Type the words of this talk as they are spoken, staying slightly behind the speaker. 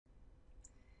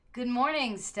Good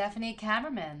morning, Stephanie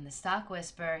Kammerman, the Stock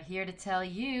Whisperer, here to tell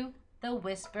you the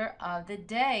whisper of the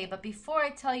day. But before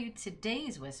I tell you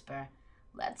today's whisper,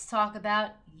 let's talk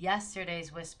about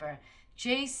yesterday's whisper.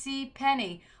 J.C.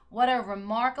 Penney, what a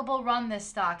remarkable run this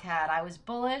stock had. I was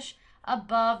bullish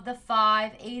above the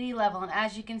 580 level, and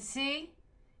as you can see,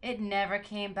 it never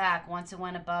came back once it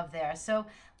went above there. So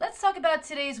let's talk about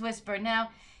today's whisper.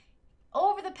 Now,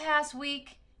 over the past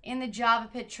week in the Java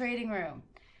Pit trading room,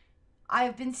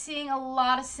 I've been seeing a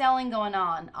lot of selling going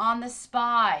on the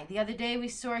SPY. The other day we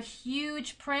saw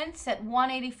huge prints at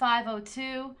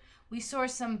 185.02. We saw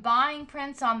some buying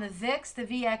prints on the VIX, the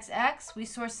VXX. We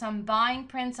saw some buying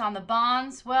prints on the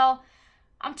bonds. Well,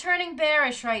 I'm turning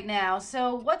bearish right now.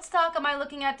 So what stock am I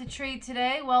looking at to trade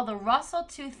today? Well, the Russell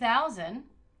 2000,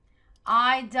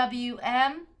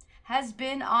 IWM, has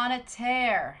been on a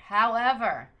tear.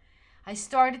 However, I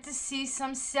started to see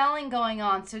some selling going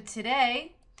on. So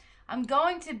today, I'm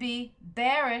going to be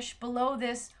bearish below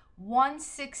this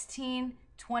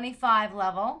 116.25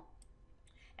 level.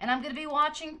 And I'm going to be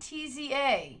watching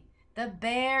TZA, the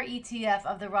bear ETF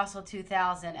of the Russell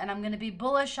 2000. And I'm going to be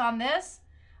bullish on this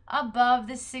above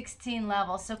the 16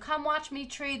 level. So come watch me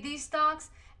trade these stocks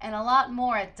and a lot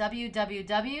more at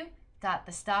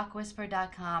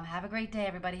www.thestockwhisper.com. Have a great day,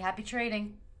 everybody. Happy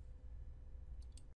trading.